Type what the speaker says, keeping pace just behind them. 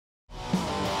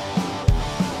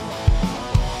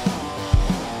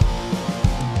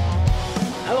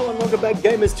welcome back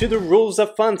gamers to the Rules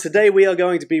of Fun. Today we are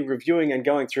going to be reviewing and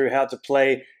going through how to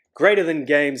play Greater Than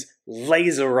Games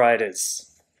Lazer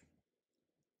Ryders.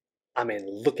 I mean,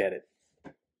 look at it.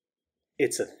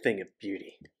 It's a thing of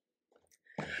beauty.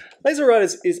 Lazer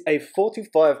Ryders is a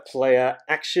 45-player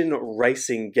action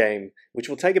racing game, which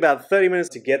will take about 30 minutes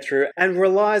to get through and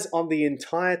relies on the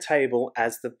entire table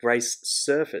as the race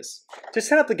surface. To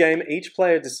set up the game, each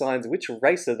player decides which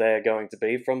racer they are going to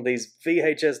be from these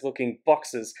VHS-looking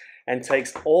boxes and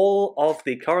takes all of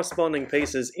the corresponding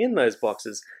pieces in those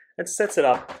boxes and sets it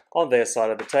up on their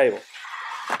side of the table.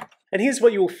 And here's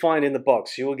what you will find in the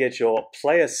box. You will get your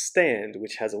player stand,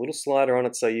 which has a little slider on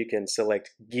it so you can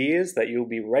select gears that you'll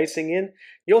be racing in.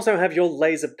 You also have your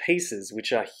laser pieces,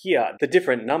 which are here. The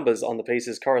different numbers on the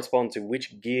pieces correspond to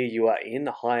which gear you are in.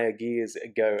 Higher gears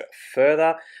go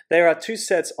further. There are two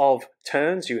sets of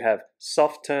turns. You have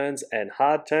soft turns and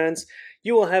hard turns.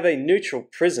 You will have a neutral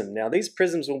prism. Now these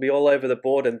prisms will be all over the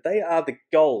board and they are the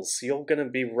goals. So you're going to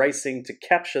be racing to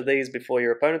capture these before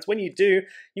your opponents. When you do,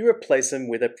 you replace them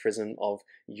with a prism of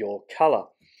your color.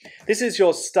 This is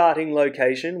your starting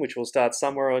location, which will start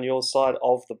somewhere on your side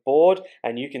of the board,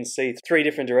 and you can see three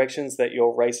different directions that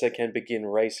your racer can begin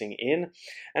racing in.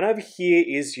 And over here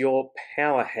is your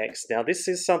power hex. Now this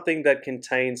is something that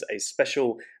contains a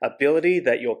special ability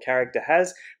that your character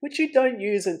has, which you don't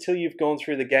use until you've gone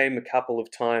through the game a couple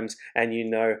of times and you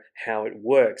know how it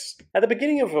works. At the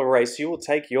beginning of a race, you will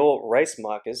take your race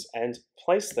markers and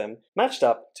place them matched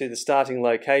up to the starting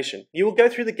location. You will go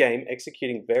through the game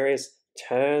executing various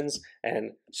turns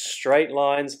and straight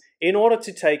lines in order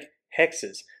to take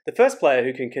hexes. The first player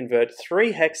who can convert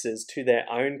 3 hexes to their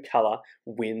own color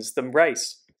wins the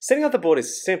race. Setting up the board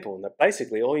is simple, and that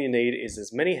basically all you need is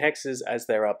as many hexes as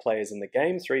there are players in the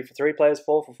game, 3 for 3 players,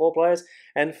 4 for 4 players,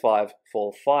 and 5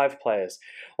 for 5 players.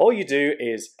 All you do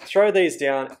is throw these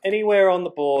down anywhere on the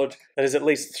board that is at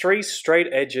least 3 straight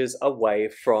edges away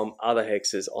from other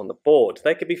hexes on the board.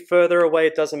 They could be further away,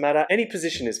 it doesn't matter. Any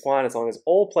position is fine as long as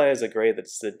all players agree that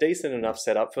it's a decent enough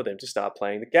setup for them to start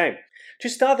playing the game. To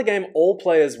start the game, all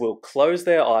players will close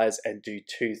their eyes and do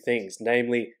 2 things,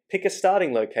 namely pick a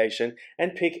starting location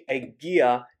and pick a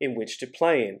gear in which to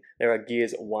play in. There are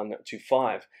gears 1 to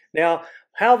 5. Now,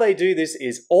 how they do this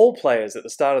is all players at the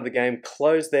start of the game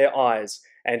close their eyes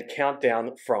and count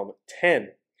down from 10.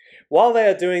 While they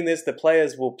are doing this, the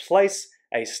players will place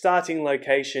a starting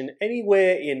location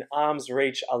anywhere in arm's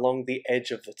reach along the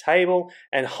edge of the table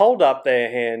and hold up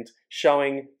their hand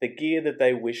showing the gear that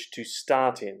they wish to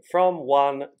start in from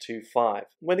 1 to 5.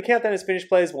 When the countdown is finished,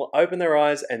 players will open their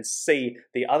eyes and see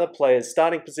the other players'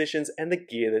 starting positions and the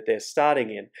gear that they're starting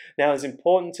in. Now it's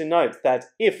important to note that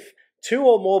if 2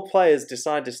 or more players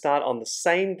decide to start on the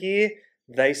same gear,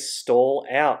 they stall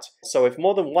out. So if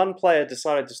more than one player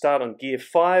decided to start on gear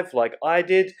 5 like I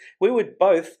did, we would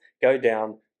both go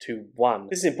down to 1.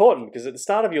 This is important because at the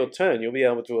start of your turn, you'll be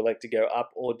able to elect to go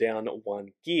up or down 1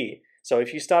 gear. So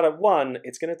if you start at 1,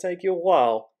 it's going to take you a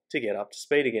while to get up to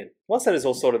speed again. Once that is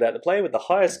all sorted out, the player with the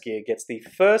highest gear gets the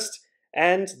first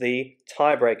and the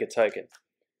tiebreaker token,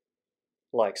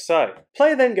 like so.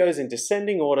 Player then goes in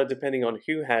descending order depending on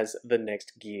who has the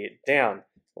next gear down.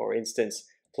 For instance,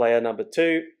 player number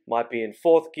 2 might be in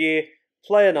 4th gear,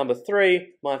 player number 3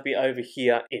 might be over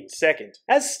here in 2nd.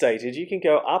 As stated, you can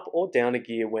go up or down a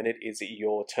gear when it is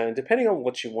your turn, depending on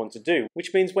what you want to do, which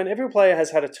means when every player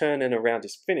has had a turn and a round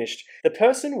is finished, the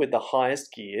person with the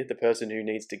highest gear, the person who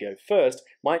needs to go first,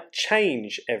 might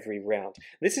change every round.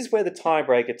 This is where the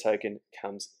tiebreaker token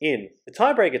comes in. The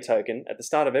tiebreaker token, at the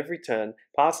start of every turn,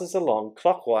 passes along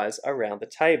clockwise around the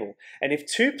table, and if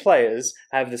 2 players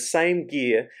have the same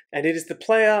gear, and it is the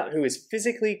player who is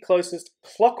physically closest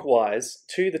clockwise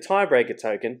to the tiebreaker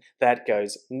token that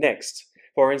goes next.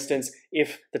 For instance,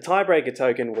 if the tiebreaker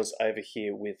token was over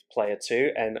here with player 2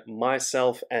 and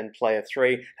myself and player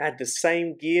 3 had the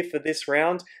same gear for this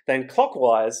round, then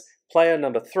clockwise, player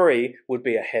number 3 would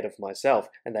be ahead of myself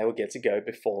and they would get to go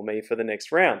before me for the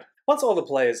next round. Once all the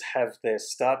players have their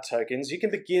start tokens, you can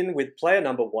begin with player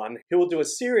number 1, who will do a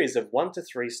series of 1 to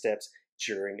 3 steps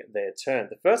during their turn.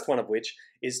 The first one of which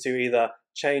is to either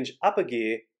change up a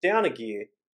gear, down a gear,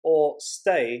 or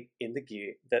stay in the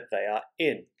gear that they are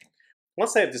in.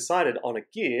 Once they have decided on a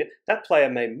gear, that player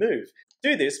may move.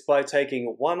 Do this by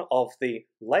taking one of the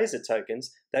laser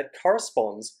tokens that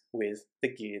corresponds with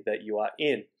the gear that you are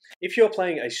in. If you're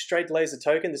playing a straight laser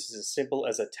token, this is as simple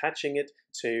as attaching it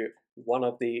to one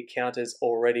of the counters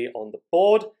already on the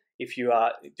board. If you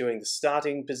are doing the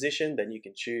starting position, then you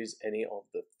can choose any of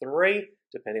the 3,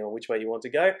 depending on which way you want to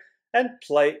go, and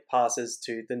play passes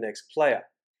to the next player.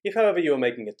 If, however, you are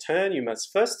making a turn, you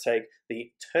must first take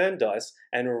the turn dice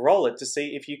and roll it to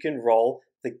see if you can roll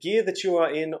the gear that you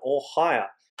are in or higher.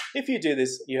 If you do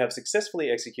this, you have successfully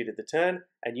executed the turn,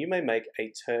 and you may make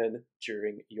a turn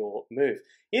during your move.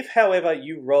 If, however,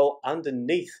 you roll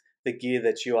underneath the gear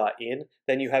that you are in,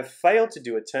 then you have failed to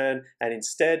do a turn and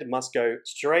instead must go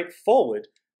straight forward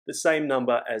the same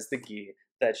number as the gear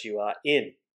that you are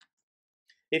in.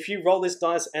 If you roll this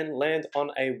dice and land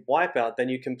on a wipeout, then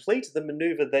you complete the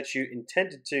maneuver that you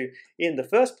intended to in the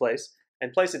first place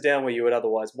and place it down where you would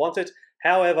otherwise want it.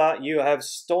 However, you have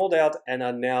stalled out and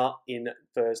are now in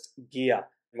first gear.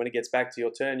 When it gets back to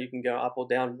your turn, you can go up or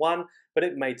down one, but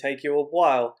it may take you a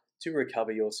while to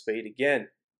recover your speed again.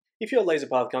 If your laser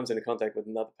path comes into contact with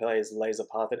another player's laser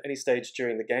path at any stage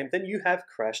during the game, then you have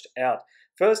crashed out.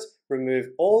 First, remove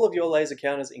all of your laser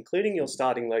counters, including your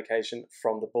starting location,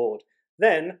 from the board.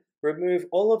 Then, remove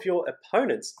all of your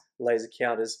opponent's laser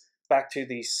counters back to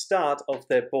the start of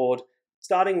their board,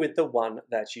 starting with the one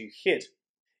that you hit.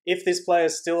 If this player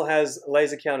still has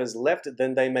laser counters left,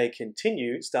 then they may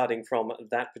continue starting from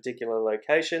that particular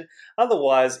location.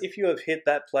 Otherwise, if you have hit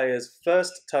that player's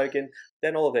first token,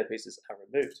 then all of their pieces are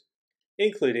removed,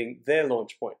 including their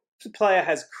launch point. If the player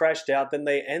has crashed out, then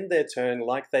they end their turn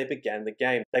like they began the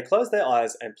game. They close their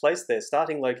eyes and place their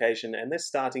starting location and their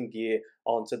starting gear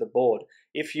onto the board.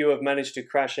 If you have managed to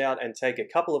crash out and take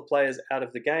a couple of players out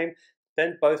of the game,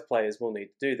 then both players will need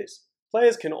to do this.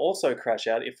 Players can also crash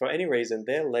out if for any reason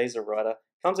their Lazer Ryder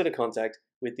comes into contact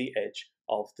with the edge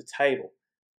of the table.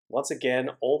 Once again,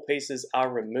 all pieces are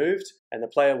removed and the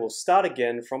player will start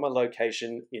again from a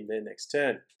location in their next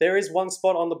turn. There is one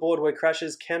spot on the board where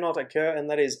crashes cannot occur, and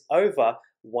that is over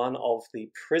one of the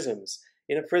prisms.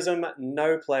 In a prism,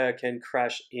 no player can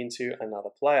crash into another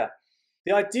player.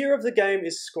 The idea of the game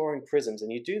is scoring prisms,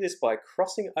 and you do this by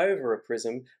crossing over a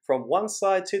prism from one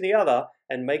side to the other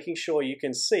and making sure you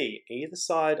can see either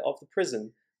side of the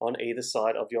prism on either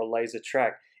side of your laser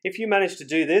track. If you manage to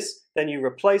do this, then you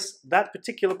replace that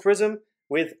particular prism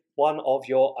with one of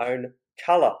your own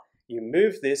color. You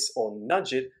move this or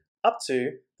nudge it up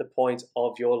to the point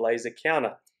of your laser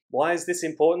counter. Why is this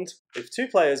important? If two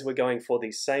players were going for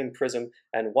the same prism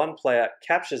and one player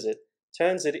captures it,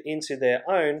 turns it into their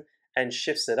own, and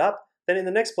shifts it up, then in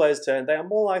the next player's turn, they are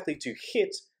more likely to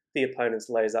hit the opponent's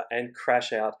laser and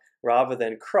crash out rather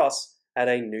than cross at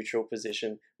a neutral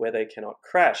position where they cannot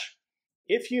crash.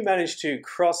 If you manage to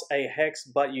cross a hex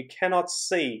but you cannot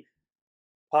see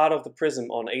part of the prism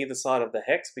on either side of the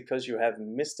hex because you have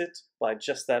missed it by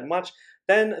just that much,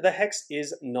 then the hex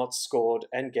is not scored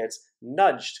and gets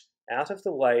nudged out of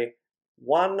the way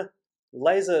one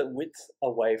laser width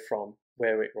away from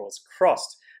where it was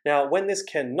crossed. Now, where this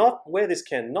cannot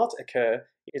occur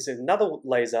is if another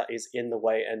laser is in the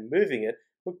way and moving it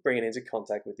would bring it into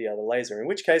contact with the other laser, in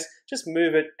which case just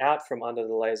move it out from under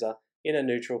the laser in a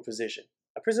neutral position.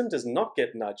 A prism does not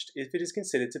get nudged if it is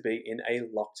considered to be in a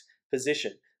locked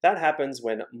position. That happens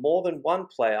when more than one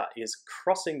player is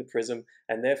crossing the prism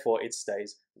and therefore it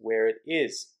stays where it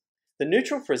is. The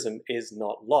neutral prism is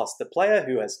not lost. The player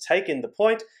who has taken the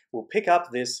point will pick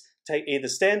up this, either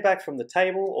stand back from the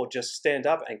table or just stand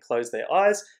up and close their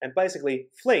eyes and basically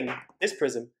fling this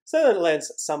prism so that it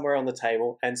lands somewhere on the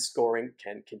table and scoring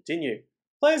can continue.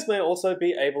 Players may also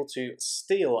be able to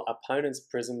steal opponents'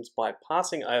 prisms by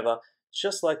passing over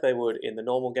just like they would in the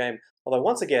normal game, although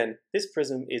once again, this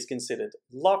prism is considered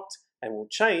locked and will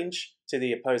change to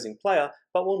the opposing player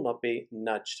but will not be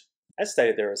nudged. As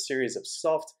stated, there are a series of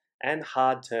soft and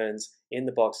hard turns in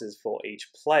the boxes for each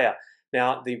player.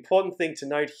 Now, the important thing to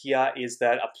note here is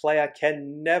that a player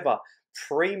can never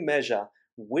pre-measure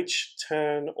which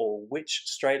turn or which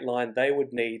straight line they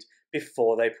would need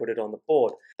before they put it on the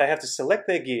board. They have to select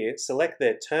their gear, select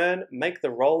their turn, make the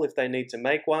roll if they need to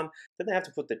make one, then they have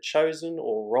to put the chosen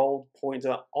or rolled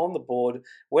pointer on the board,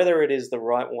 whether it is the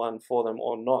right one for them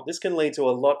or not. This can lead to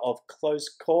a lot of close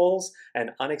calls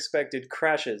and unexpected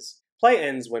crashes. Play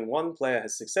ends when one player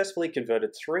has successfully converted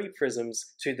 3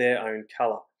 prisms to their own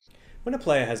color. When a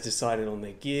player has decided on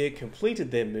their gear,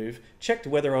 completed their move, checked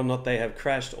whether or not they have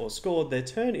crashed or scored, their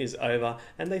turn is over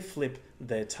and they flip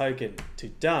their token to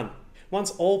done. Once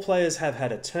all players have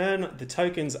had a turn, the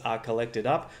tokens are collected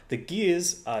up, the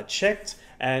gears are checked,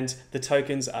 and the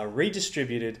tokens are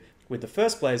redistributed, with the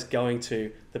first place going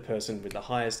to the person with the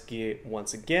highest gear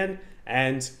once again,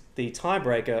 and the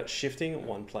tiebreaker shifting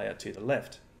one player to the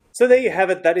left. So there you have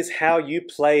it, that is how you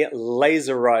play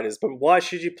Lazer Ryders. But why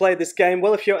should you play this game?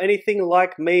 Well, if you're anything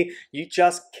like me, you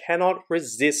just cannot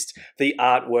resist the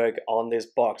artwork on this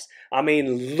box. I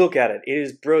mean, look at it, it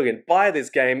is brilliant. Buy this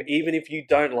game even if you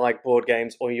don't like board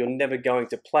games or you're never going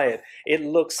to play it. It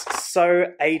looks so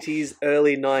 80s,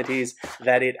 early 90s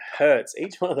that it hurts.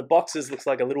 Each one of the boxes looks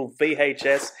like a little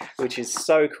VHS, which is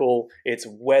so cool. It's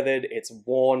weathered, it's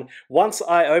worn. Once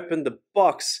I opened the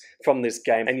box from this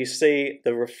game and you see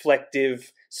the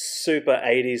reflective super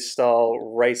 80s style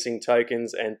racing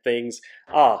tokens and things,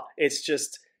 it's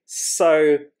just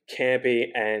so campy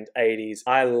and 80s.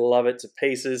 I love it to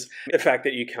pieces. The fact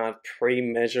that you can't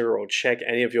pre-measure or check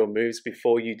any of your moves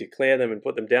before you declare them and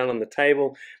put them down on the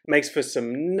table makes for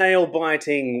some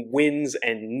nail-biting wins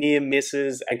and near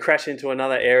misses and crash into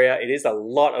another area. It is a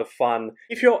lot of fun.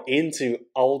 If you're into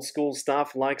old school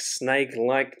stuff like Snake,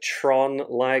 like Tron,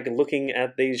 like looking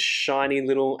at these shiny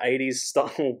little 80s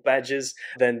style badges,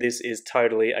 then this is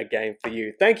totally a game for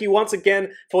you. Thank you once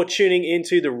again for tuning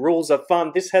into The Rules Are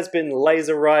Fun. This has been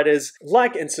Lazer Ryders.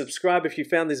 Like and subscribe if you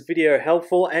found this video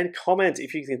helpful, and comment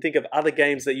if you can think of other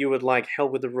games that you would like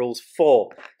help with the rules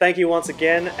for. Thank you once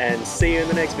again, and see you in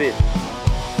the next vid.